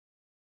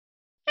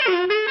Hello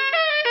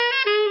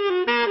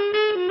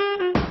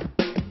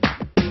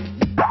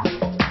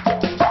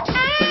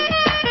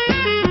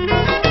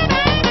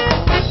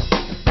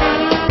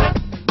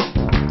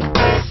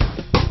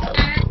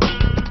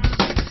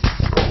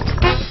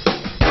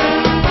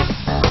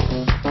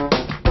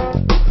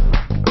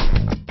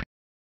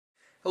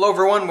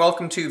everyone,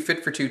 welcome to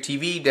Fit for Two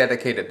TV,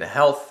 dedicated to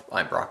health.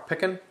 I'm Brock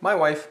Picken. My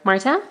wife,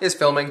 Marta, is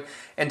filming,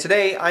 and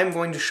today I'm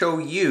going to show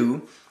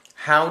you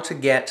how to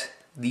get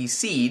the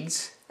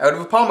seeds out of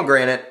a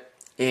pomegranate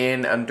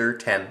in under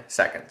 10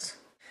 seconds.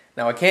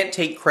 Now I can't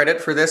take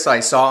credit for this, I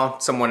saw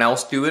someone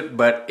else do it,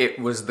 but it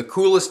was the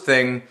coolest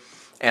thing,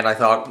 and I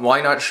thought, why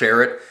not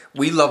share it?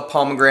 We love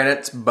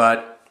pomegranates,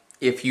 but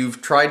if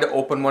you've tried to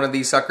open one of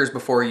these suckers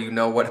before, you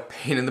know what a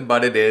pain in the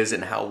butt it is,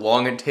 and how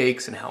long it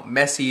takes, and how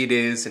messy it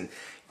is, and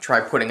try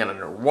putting it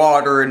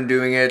underwater and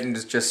doing it, and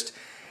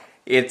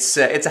it's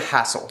a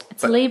hassle.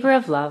 It's a labor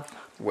of love.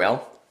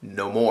 Well,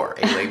 no more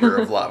a labor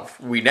of love.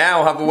 We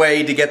now have a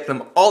way to get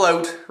them all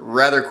out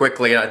rather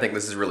quickly, and I think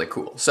this is really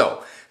cool.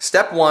 So,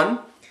 step one,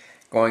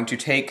 going to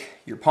take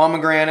your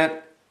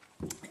pomegranate,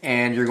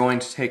 and you're going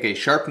to take a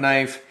sharp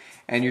knife,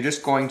 and you're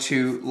just going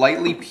to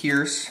lightly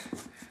pierce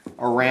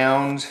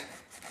around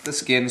the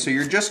skin. So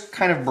you're just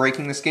kind of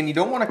breaking the skin. You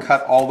don't want to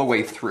cut all the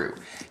way through.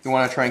 You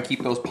want to try and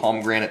keep those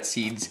pomegranate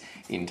seeds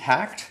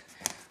intact.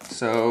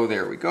 So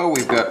there we go,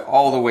 we've got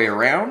all the way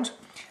around.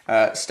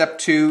 Step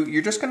two,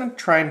 you're just going to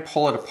try and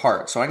pull it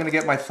apart. So I'm going to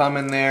get my thumb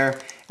in there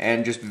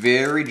and just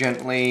very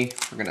gently,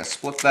 we're going to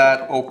split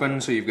that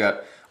open so you've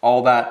got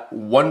all that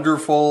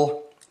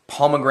wonderful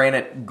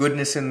pomegranate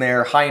goodness in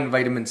there, high in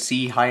vitamin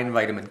C, high in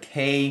vitamin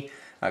K,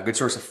 a good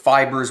source of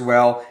fiber as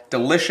well.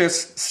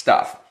 Delicious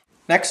stuff.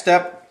 Next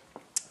step,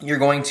 you're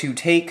going to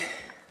take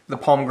the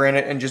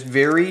pomegranate and just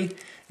very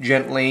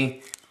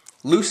gently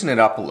loosen it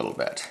up a little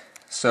bit.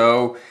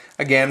 So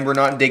again, we're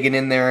not digging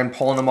in there and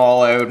pulling them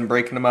all out and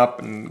breaking them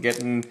up and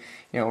getting,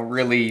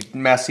 really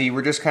messy.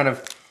 We're just kind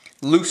of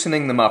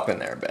loosening them up in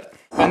there a bit.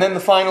 And then the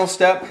final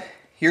step,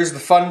 here's the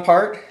fun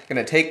part. I'm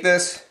gonna take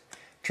this,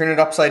 turn it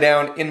upside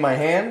down in my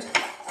hand.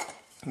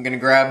 I'm gonna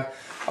grab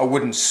a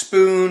wooden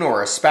spoon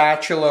or a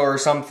spatula or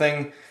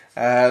something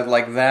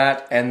like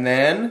that, and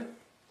then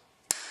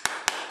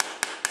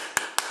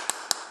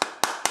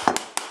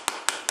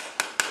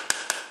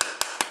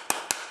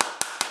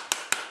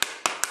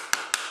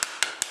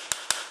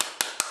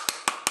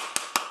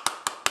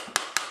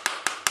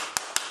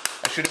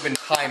should have been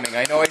timing.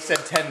 I know I said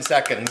 10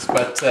 seconds,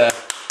 but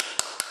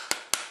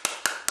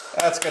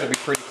that's going to be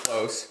pretty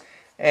close.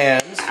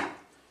 And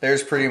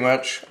there's pretty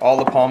much all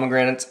the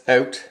pomegranates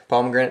out,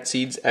 pomegranate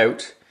seeds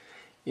out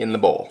in the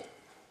bowl.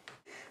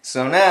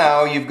 So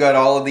now you've got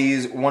all of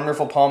these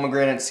wonderful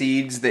pomegranate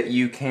seeds that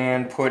you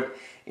can put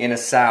in a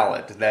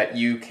salad, that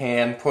you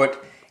can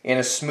put in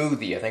a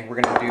smoothie. I think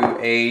we're going to do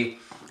a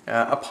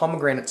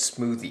pomegranate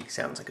smoothie.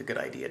 Sounds like a good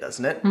idea,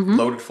 doesn't it? Mm-hmm.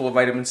 Loaded full of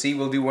vitamin C.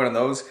 We'll do one of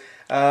those.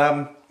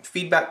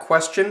 Feedback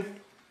question,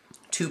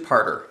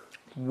 two-parter.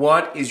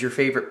 What is your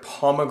favorite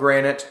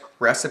pomegranate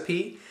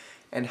recipe,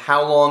 and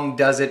how long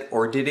does it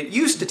or did it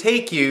used to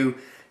take you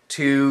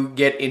to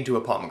get into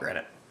a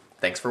pomegranate?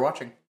 Thanks for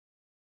watching.